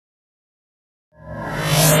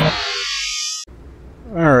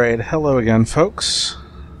Alright, hello again, folks.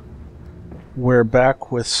 We're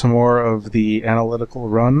back with some more of the analytical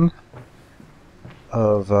run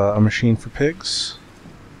of A Machine for Pigs.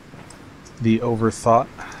 The overthought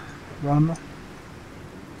run.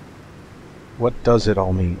 What does it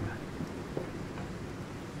all mean?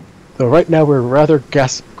 So right now we're rather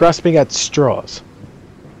grasping at straws.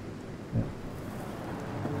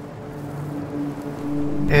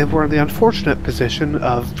 And we're in the unfortunate position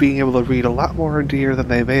of being able to read a lot more into here than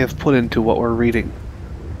they may have put into what we're reading.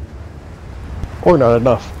 Or not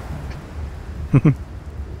enough.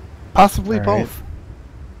 Possibly All right. both.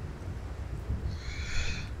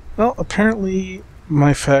 Well, apparently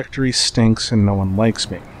my factory stinks and no one likes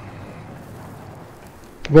me.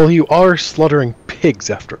 Well, you are slaughtering pigs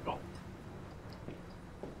after all.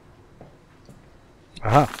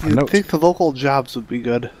 Aha, a You'd note. think the local jobs would be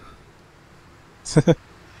good.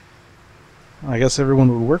 I guess everyone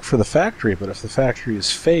would work for the factory, but if the factory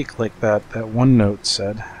is fake, like that one note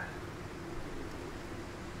said, that'd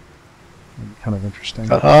be kind of interesting.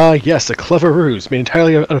 Yes, a clever ruse made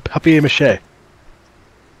entirely out of papier-mâché.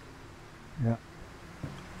 Yeah.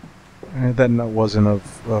 And that note wasn't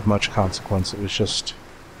of much consequence. It was just,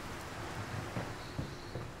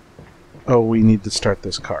 oh, we need to start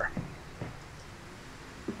this car.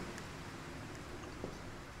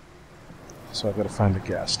 So I've got to find a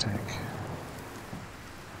gas tank.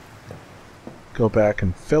 Go back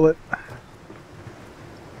and fill it.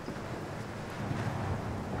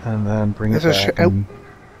 And then bring it back. Come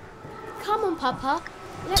on, Papa.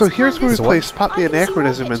 So here's where we So play what? Spot the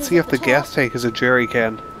Anachronism and see if the gas tank is a jerry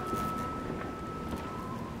can.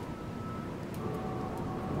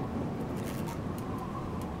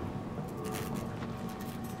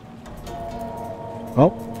 Oh,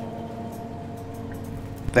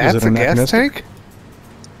 That's it a gas anachronistic? tank?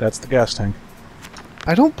 that's the gas tank.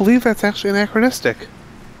 I don't believe that's actually anachronistic.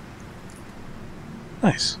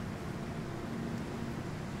 Nice.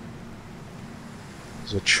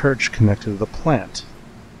 There's a church connected to the plant.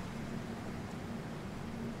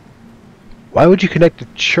 Why would you connect a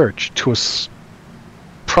church to a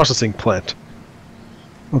processing plant?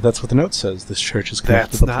 Well, that's what the note says. This church is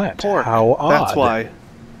connected That's to the not plant. pork. How odd. That's why.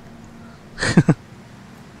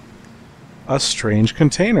 A strange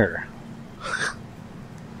container.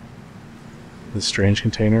 This strange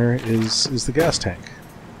container is the gas tank.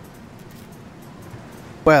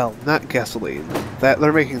 Well, not gasoline. That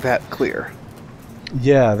they're making that clear.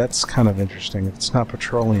 Yeah, that's kind of interesting. If it's not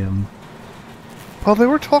petroleum. Well, they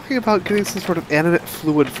were talking about getting some sort of animate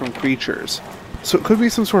fluid from creatures. So it could be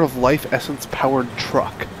some sort of life essence powered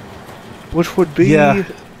truck. Which would be Yeah.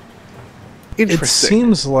 interesting. It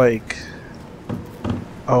seems like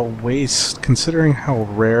a waste, considering how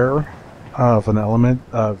rare of an element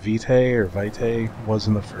Vitae or Vitae was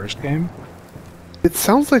in the first game. It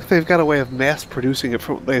sounds like they've got a way of mass producing it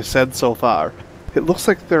from what they've said so far. It looks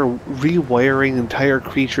like they're rewiring entire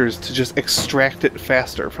creatures to just extract it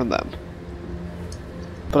faster from them.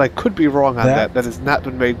 But I could be wrong on that. That has not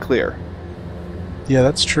been made clear. Yeah,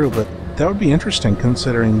 that's true, but that would be interesting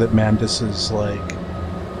considering that Mandus is like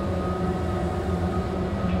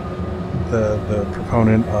the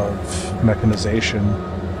proponent of mechanization,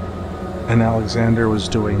 and Alexander was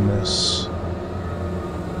doing this.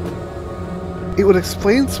 It would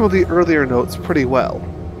explain some of the earlier notes pretty well.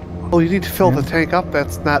 Oh, you need to fill the tank up,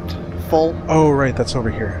 that's not full. Oh, right, that's over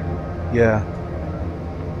here. Yeah.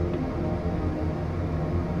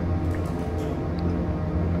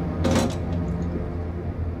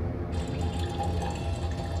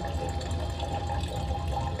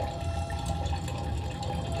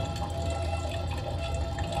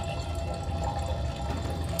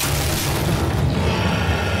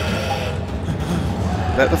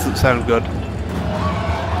 That doesn't sound good.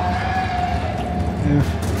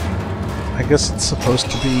 Yeah. I guess it's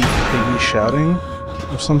supposed to be Piggy shouting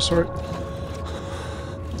of some sort.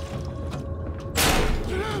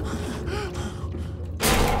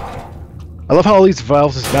 I love how all these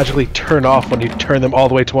valves just magically turn off when you turn them all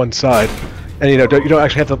the way to one side, and you don't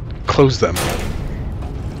actually have to close them.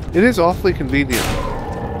 It is awfully convenient.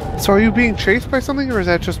 So are you being chased by something, or is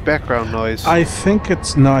that just background noise? I think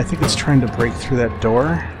it's trying to break through that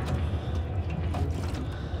door.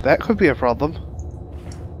 That could be a problem.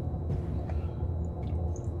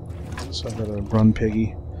 So I've got to run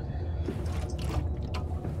Piggy.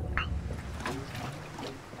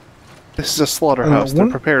 This is a slaughterhouse. They're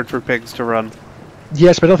one- prepared for pigs to run.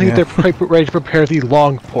 Yes, but I don't think Yeah. they're quite ready to prepare the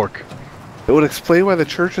long pork. It would explain why the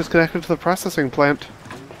church is connected to the processing plant.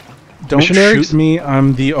 Don't Missionaries? shoot me,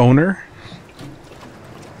 I'm the owner.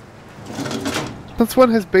 Since when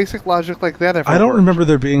has basic logic like that ever I don't worked? remember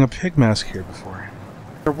there being a pig mask here before.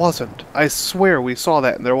 There wasn't. I swear we saw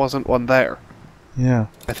that and there wasn't one there. Yeah.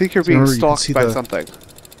 I think you're So being remember, you can stalked see by the- something.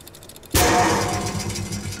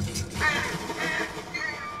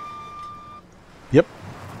 Yep.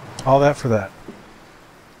 All that for that.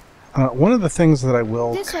 One of the things that I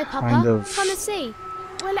will This way, Papa. kind of, Come and see.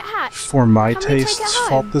 Will it hatch? for my Can we take it tastes, home?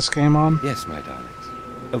 fault this game on, Yes, my darlings.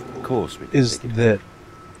 Of course we can is take it. that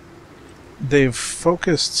they've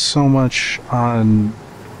focused so much on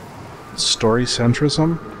story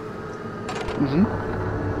centrism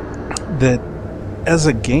that as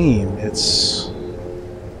a game, it's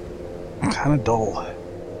kind of dull.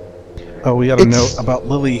 Oh, we got a note about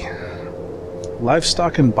Lily.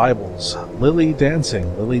 Livestock and Bibles. Lily dancing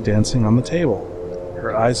on the table.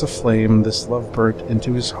 Her eyes aflame, this love burnt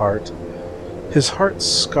into his heart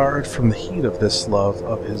scarred from the heat of this love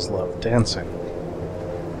of his love dancing.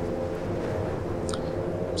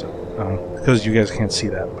 So, because you guys can't see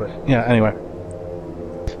that, but yeah, anyway.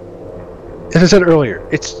 As I said earlier,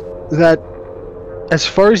 it's that as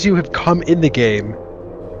far as you have come in the game,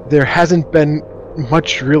 there hasn't been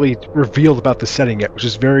much really revealed about the setting yet, which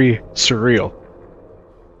is very surreal.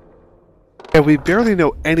 Yeah, we barely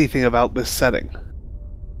know anything about this setting.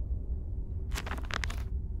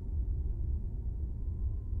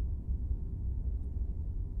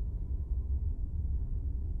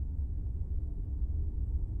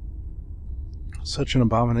 Such an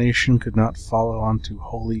abomination could not follow onto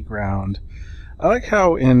holy ground. I like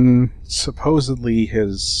how in supposedly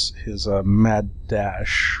his mad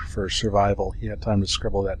dash for survival, he had time to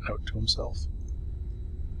scribble that note to himself.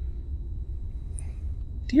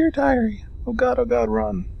 Dear diary, oh god,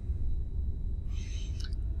 run.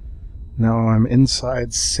 Now I'm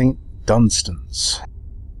inside St. Dunstan's.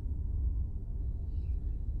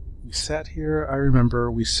 We sat here, I remember,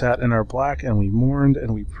 we sat in our black and we mourned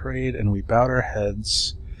and we prayed and we bowed our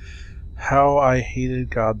heads. How I hated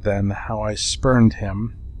God then, how I spurned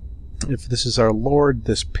him. If this is our Lord,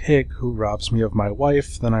 this pig who robs me of my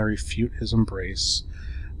wife, then I refute his embrace.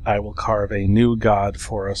 I will carve a new God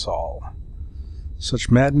for us all.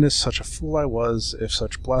 Such madness, such a fool I was. If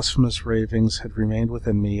such blasphemous ravings had remained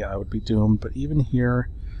within me, I would be doomed. But even here,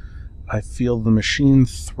 I feel the machine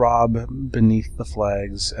throb beneath the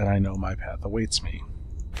flags, and I know my path awaits me.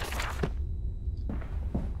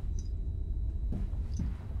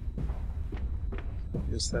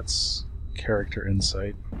 I guess that's character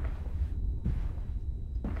insight.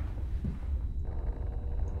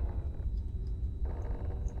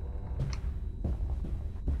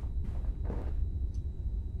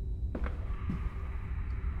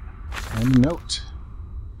 And a note.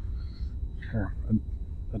 Here,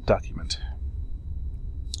 a document.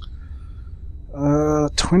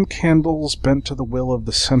 Twin candles bent to the will of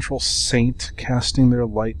the central saint, casting their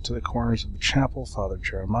light to the corners of the chapel. Father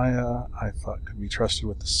Jeremiah, I thought could be trusted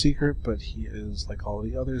with the secret, but he is like all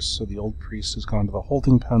the others, so the old priest has gone to the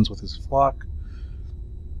holding pens with his flock.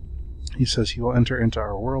 He says he will enter into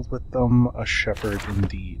our world with them, a shepherd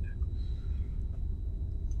indeed.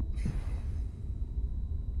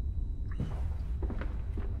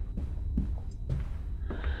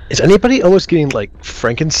 Is anybody almost getting like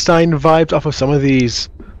Frankenstein vibes off of some of these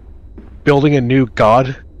building a new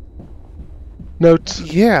god notes?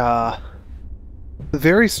 Yeah.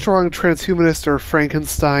 Very strong transhumanist or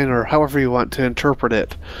Frankenstein or however you want to interpret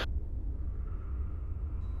it.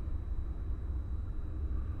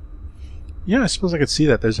 Yeah, I suppose I could see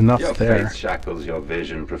that. There's enough Your there. faith shackles your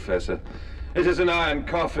vision, Professor. It is an iron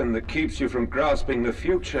coffin that keeps you from grasping the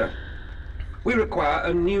future. We require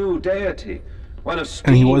a new deity, one of steam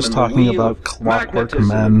And he was the talking wheel, about clockwork magnetism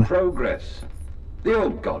men. and progress. The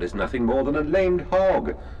old god is nothing more than a lamed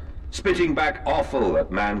hog, spitting back offal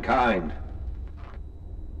at mankind.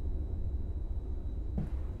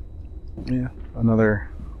 Yeah, another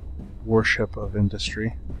worship of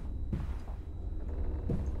industry.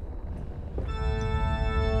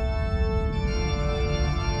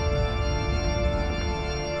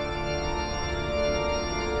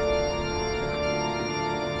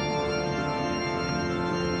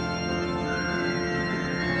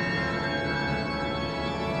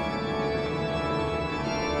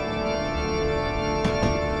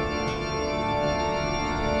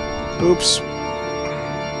 Oops.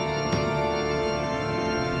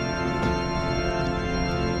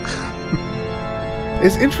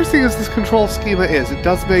 As interesting as this control schema is, it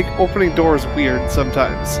does make opening doors weird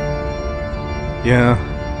sometimes. Yeah.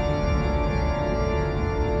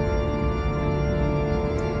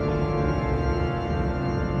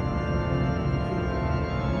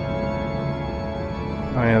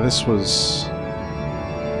 Oh yeah, this was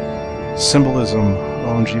symbolism.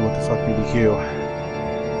 OMG, what the fuck, BBQ.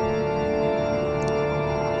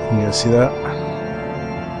 You guys see that?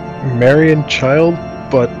 Marion child,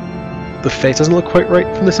 but the face doesn't look quite right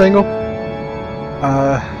from this angle.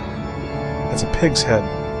 It's a pig's head.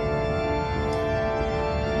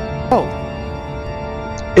 Oh,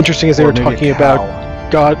 Interesting as they Or were maybe a talking cow.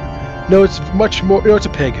 about God. No, it's much more. No, it's a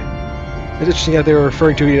pig. It's interesting that they were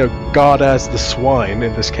referring to God as the swine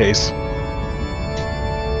in this case.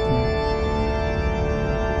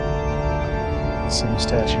 Same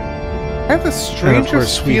statue. I have the And of strangest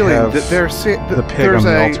course we feeling have that they're the pig on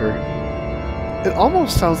the altar. It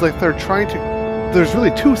almost sounds like they're trying to. There's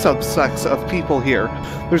really two subsects of people here.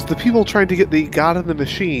 There's the people trying to get the God in the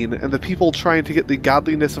machine, and the people trying to get the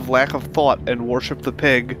godliness of lack of thought and worship the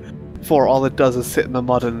pig, for all it does is sit in the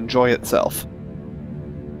mud and enjoy itself.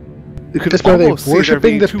 You could Just are they almost see there worshipping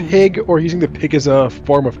being the two- pig or using the pig as a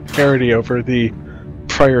form of parody over the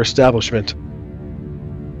prior establishment?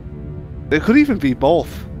 It could even be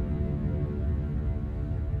both.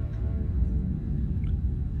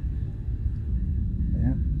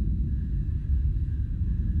 Yeah.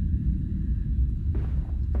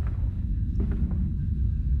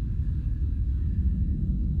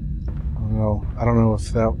 Well, I don't know if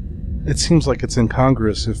that. It seems like it's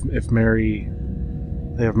incongruous if Mary.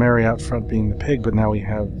 They have Mary out front being the pig, but now we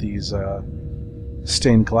have these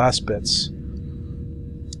stained glass bits.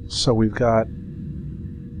 So we've got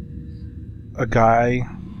a guy,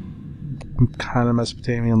 kind of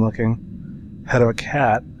Mesopotamian looking, head of a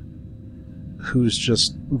cat, who's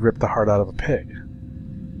just ripped the heart out of a pig.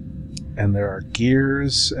 And there are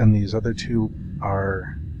gears, and these other two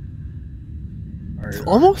are It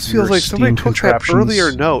almost feels your like somebody steam took that contraptions.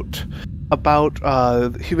 earlier note about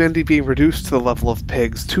humanity being reduced to the level of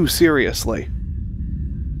pigs too seriously.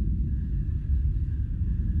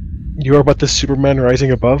 You are about the Superman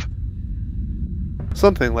rising above?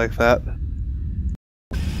 Something like that.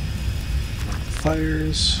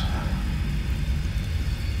 Fires.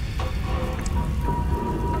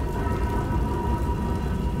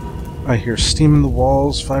 I hear steam in the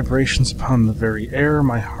walls, vibrations upon the very air.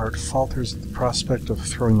 My heart falters at the prospect of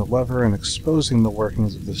throwing the lever and exposing the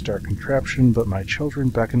workings of this dark contraption, but my children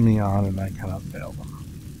beckon me on, and I cannot fail them.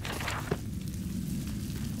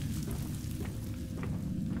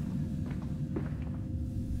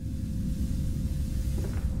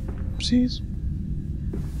 Oopsies.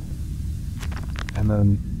 And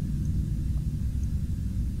then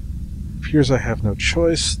appears I have no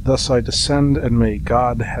choice, thus I descend, and may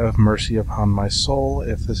God have mercy upon my soul.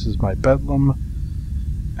 If this is my bedlam,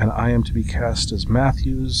 and I am to be cast as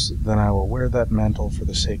Matthews, then I will wear that mantle for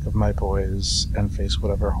the sake of my boys, and face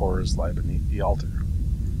whatever horrors lie beneath the altar.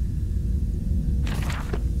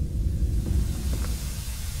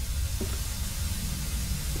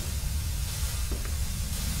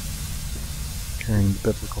 Carrying the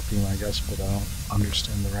biblical theme, I guess, but I don't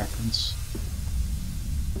understand the reference.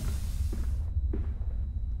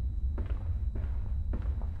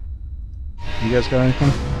 You guys got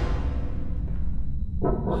anything?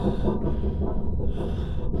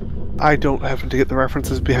 I don't happen to get the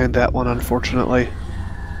references behind that one, unfortunately.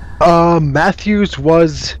 Matthews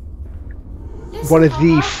was one of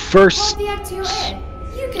the first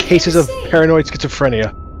cases of paranoid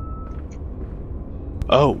schizophrenia,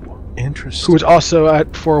 Oh. who Interesting. was also,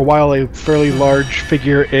 for a while, a fairly large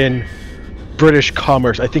figure in British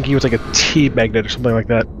commerce. I think he was like a tea magnate or something like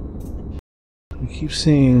that. We keep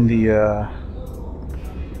seeing the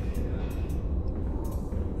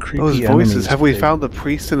creepy Those voices. enemies Have we they found the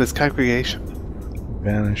priest and his congregation?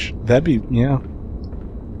 vanish? That'd be, yeah.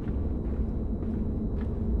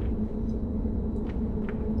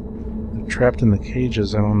 They're trapped in the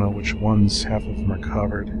cages. I don't know which ones. Half of them are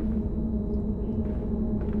covered.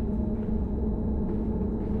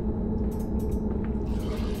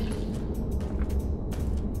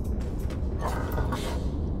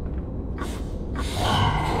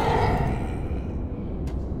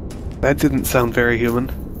 That didn't sound very human.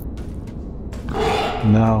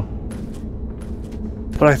 No.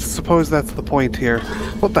 But I suppose that's the point here.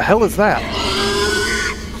 What the hell is that?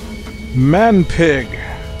 Man pig.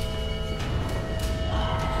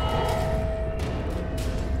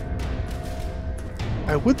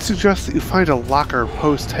 I would suggest that you find a locker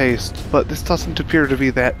post-haste, but this doesn't appear to be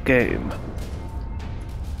that game.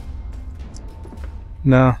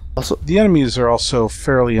 No. Also, The enemies are also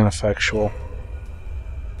fairly ineffectual.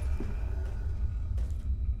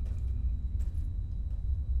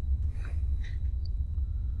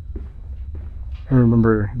 I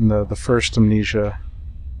remember in the first Amnesia,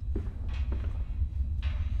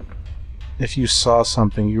 if you saw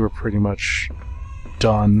something, you were pretty much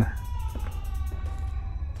done.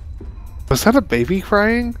 was that a baby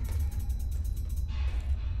crying?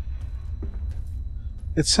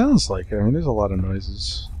 It sounds like it. I mean, there's a lot of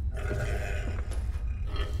noises.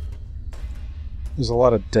 There's a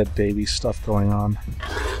lot of dead baby stuff going on.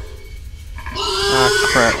 Ah,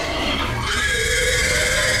 crap.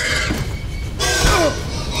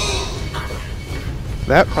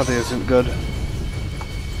 That probably isn't good.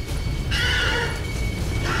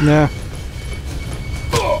 Nah.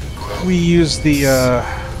 We use the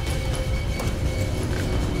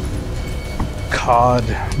COD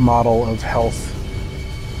model of health.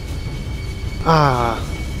 Ah.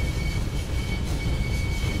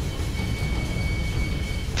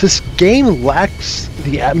 This game lacks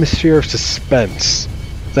the atmosphere of suspense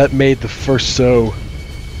that made the first so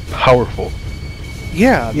powerful.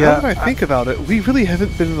 Yeah, Yeah, now that I think about it, we really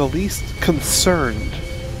haven't been in the least concerned.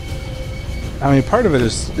 I mean, part of it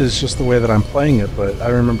is just the way that I'm playing it, but I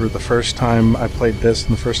remember the first time I played this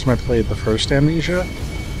and the first time I played the first Amnesia.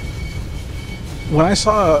 When I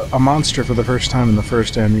saw a monster for the first time in the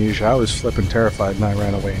first Amnesia, I was flipping terrified and I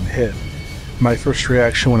ran away and hid. My first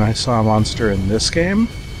reaction when I saw a monster in this game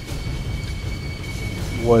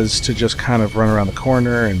was to just kind of run around the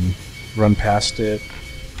corner and run past it.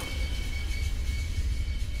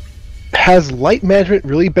 Has light management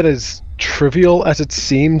really been as trivial as it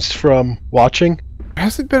seems from watching? There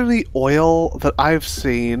hasn't been any oil that I've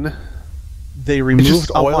seen. They removed just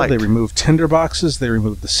a oil, light. they removed tinderboxes, they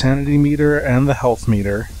removed the sanity meter and the health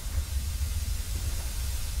meter.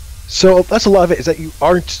 So that's a lot of it, is that you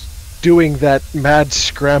aren't doing that mad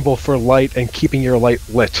scramble for light and keeping your light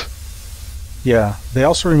lit. Yeah, they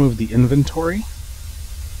also removed the inventory.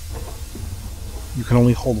 You can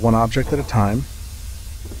only hold one object at a time.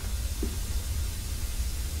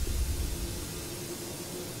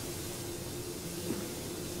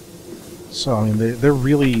 So, I mean, they're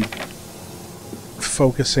really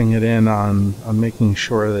focusing it in on making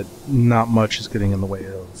sure that not much is getting in the way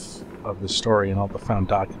of the story and all the found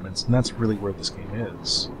documents, and that's really where this game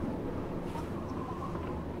is.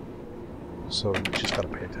 So you just gotta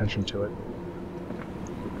pay attention to it.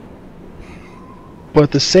 But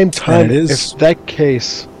at the same time, And it is- if that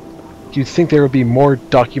case, do you think there would be more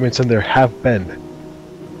documents than there have been?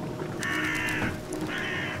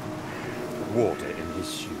 Water in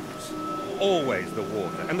his shoes. Always the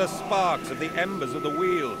water, and the sparks of the embers of the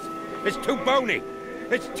wheels. It's too bony!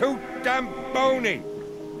 It's too damn bony!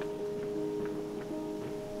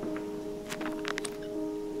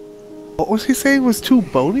 What was he saying was too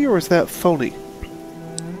bony, or was that phony?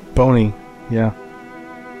 Bony, yeah.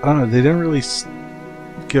 I don't know, they didn't really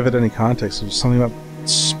give it any context. It was something about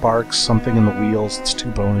sparks, something in the wheels. It's too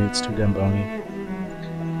bony, it's too damn bony.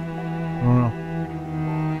 I don't know.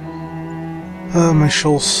 My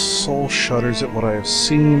soul shudders at what I have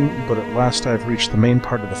seen, but at last I have reached the main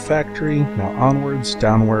part of the factory. Now onwards,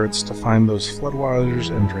 downwards, to find those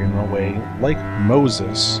floodwaters and drain them away. Like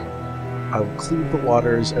Moses, I will cleave the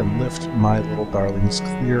waters and lift my little darlings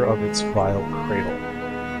clear of its vile cradle.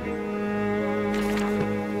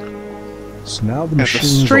 So now the And the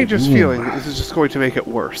machine's strangest a womb. feeling is it's just going to make it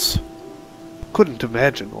worse. Couldn't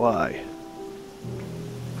imagine why.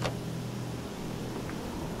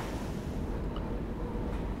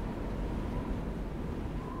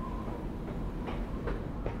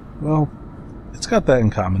 Well, it's got that in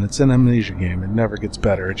common. It's an Amnesia game. It never gets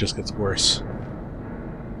better, it just gets worse.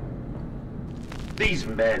 These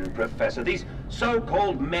men, Professor, these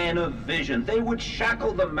so-called men of vision, they would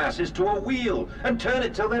shackle the masses to a wheel and turn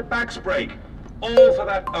it till their backs break. All for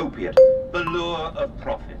that opiate, the lure of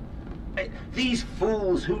profit. These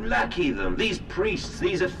fools who lackey them, these priests,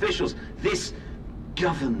 these officials, this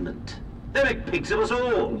government. They make pigs of us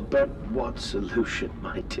all. But what solution,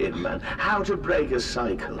 my dear man? How to break a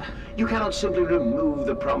cycle? You cannot simply remove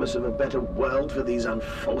the promise of a better world for these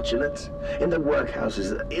unfortunates. In the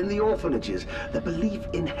workhouses, in the orphanages, the belief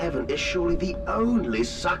in heaven is surely the only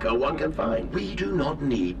succor one can find. We do not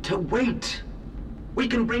need to wait. We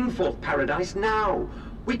can bring forth paradise now.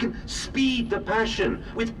 We can speed the passion.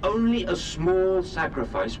 With only a small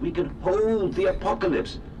sacrifice, we can hold the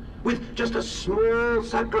apocalypse. With just a small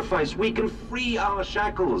sacrifice, we can free our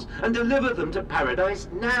shackles and deliver them to paradise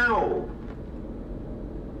now.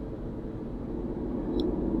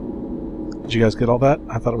 Did you guys get all that?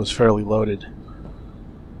 I thought it was fairly loaded.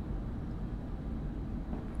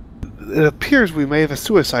 It appears we may have a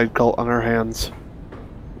suicide cult on our hands.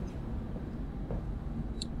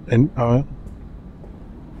 And,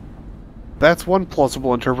 That's one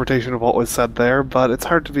plausible interpretation of what was said there, but it's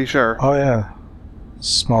hard to be sure. oh yeah.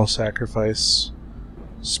 Small sacrifice.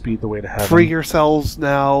 Speed the way to heaven. Free yourselves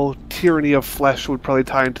now. Tyranny of flesh would probably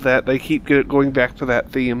tie into that. They keep going back to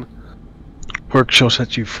that theme. Work shall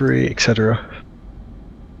set you free, etc.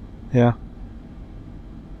 Yeah.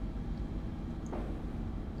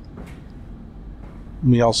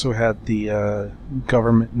 We also had the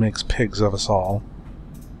government makes pigs of us all.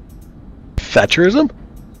 Thatcherism?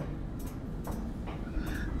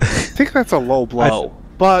 I think that's a low blow.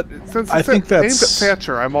 But since it's aimed at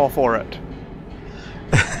Thatcher, I'm all for it.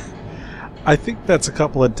 I think that's a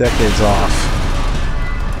couple of decades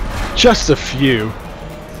off. Just a few.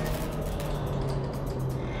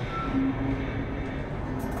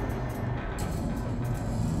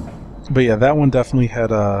 But yeah, that one definitely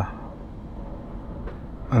had an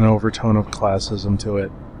overtone of classism to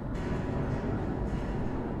it.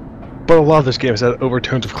 But a lot of this game has had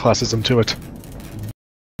overtones of classism to it.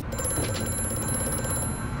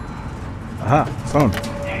 Aha, phone.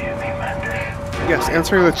 Yes,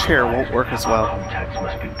 answering the chair won't work as well. Contacts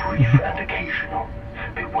must be brief and occasional.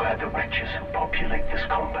 Beware the wretches who populate this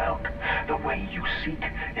compound. The way you seek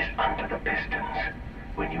is under the pistons.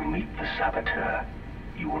 When you meet the saboteur,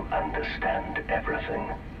 you will understand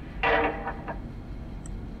everything.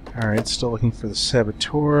 Alright, still looking for the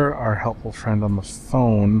saboteur, our helpful friend on the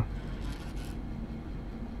phone.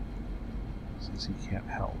 Says he can't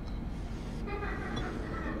help.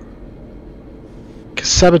 Because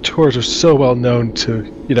saboteurs are so well known to,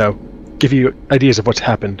 you know, give you ideas of what's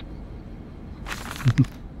happened.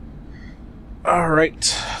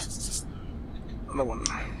 Alright. Another one.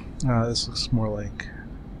 This looks more like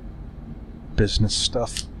business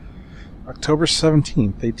stuff. October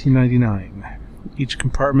 17th, 1899. Each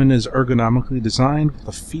compartment is ergonomically designed with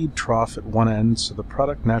a feed trough at one end so the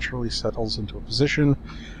product naturally settles into a position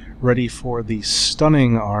ready for the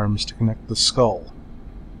stunning arms to connect the skull.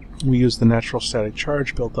 We use the natural static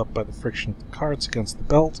charge built up by the friction of the carts against the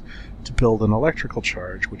belt to build an electrical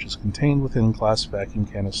charge, which is contained within glass vacuum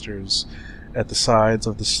canisters at the sides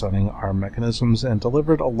of the stunning arm mechanisms and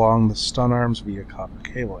delivered along the stun arms via copper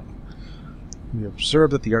cabling. We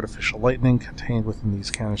observe that the artificial lightning contained within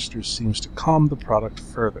these canisters seems to calm the product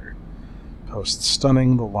further.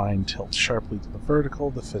 Post-stunning, the line tilts sharply to the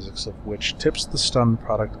vertical, the physics of which tips the stun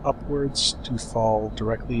product upwards to fall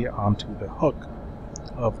directly onto the hook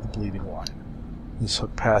of the bleeding line. This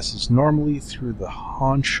hook passes normally through the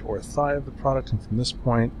haunch or thigh of the product, and from this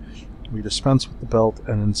point, we dispense with the belt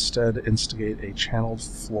and instead instigate a channeled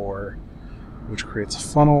floor, which creates a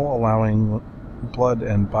funnel, allowing blood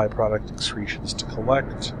and byproduct excretions to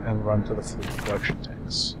collect and run to the fluid collection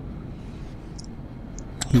tanks.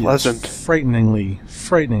 Pleasant. Frighteningly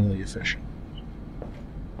efficient.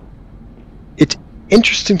 It's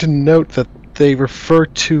interesting to note that they refer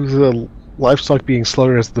to the livestock being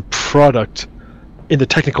slaughtered as the product in the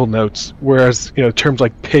technical notes, whereas, you know, terms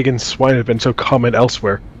like pig and swine have been so common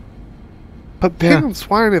elsewhere. But pig and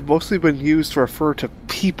swine have mostly been used to refer to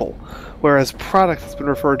people, whereas product has been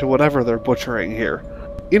referred to whatever they're butchering here.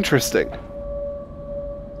 Interesting.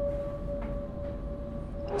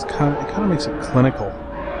 It kind of makes it clinical.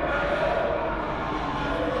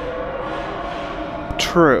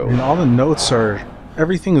 True. I mean, all the notes are...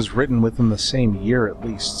 Everything is written within the same year at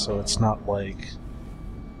least, so it's not like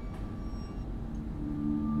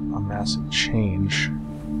a massive change.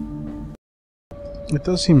 It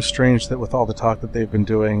does seem strange that with all the talk that they've been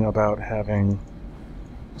doing about having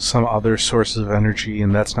some other sources of energy,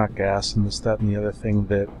 and that's not gas, and this, that, and the other thing,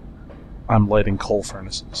 that I'm lighting coal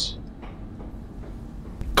furnaces.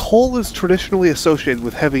 Coal is traditionally associated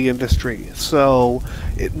with heavy industry, so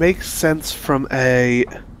it makes sense from a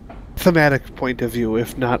thematic point of view,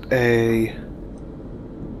 if not a...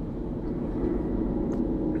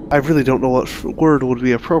 I really don't know what word would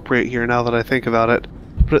be appropriate here now that I think about it,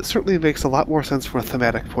 but it certainly makes a lot more sense from a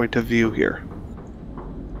thematic point of view here.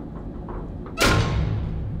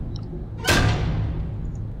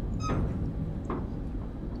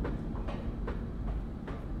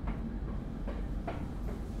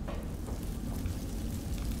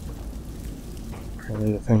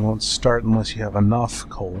 Apparently the thing won't start unless you have enough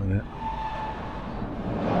coal in it.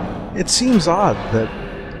 It seems odd that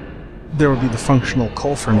there would be the functional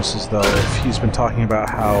coal furnaces, though, if he's been talking about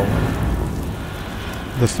how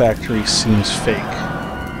the factory seems fake.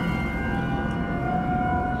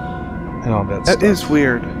 And all that stuff. That is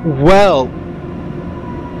weird. Well,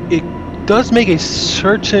 it does make a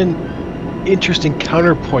certain interesting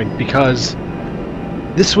counterpoint, because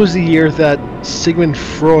this was the year that Sigmund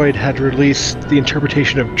Freud had released the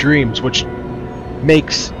interpretation of dreams, which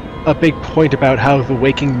makes a big point about how the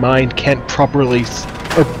waking mind can't properly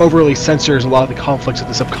or overly censors a lot of the conflicts that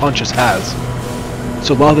the subconscious has.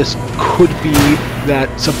 So a lot of this could be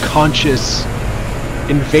that subconscious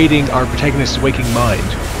invading our protagonist's waking mind.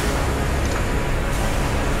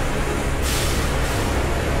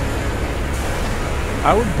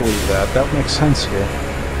 I would believe that. That makes sense here.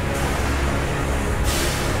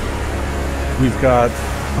 We've got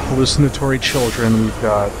hallucinatory children. We've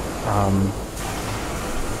got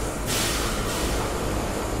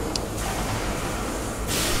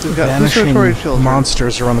vanishing hallucinatory children.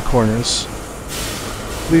 monsters around the corners.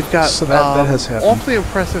 We've got So that has happened. awfully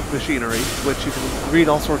impressive machinery, which you can read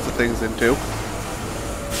all sorts of things into.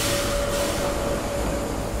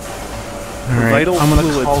 Alright, Vital I'm gonna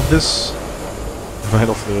fluids. call this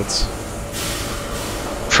vital fluids.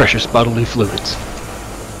 Precious bodily fluids.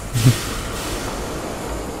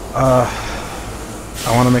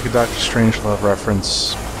 I want to make a Doctor Strangelove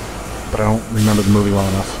reference, but I don't remember the movie well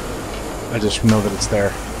enough. I just know that it's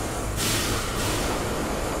there.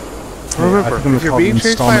 Remember, I think I'm if gonna you're call being the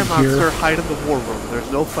chased by a installment monster, here. hide in the war room.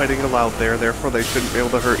 There's no fighting allowed there, therefore they shouldn't be able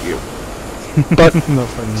to hurt you. But No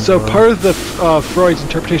fighting so allowed. part of the Freud's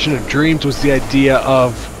interpretation of dreams was the idea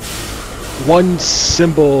of one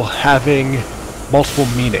symbol having multiple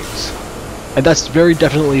meanings, and that's very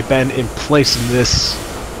definitely been in place in this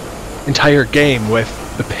entire game with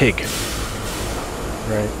the pig.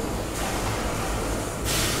 Right.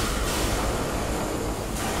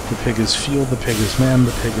 The pig is fuel, the pig is man,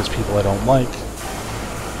 the pig is people I don't like.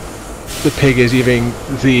 The pig is even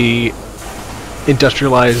the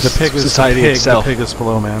industrialized The pig is society the pig, itself. The pig is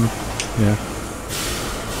below man. Yeah.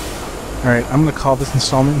 Alright, I'm going to call this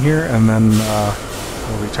installment here, and then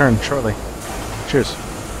we'll return shortly. Cheers.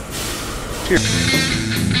 Cheers.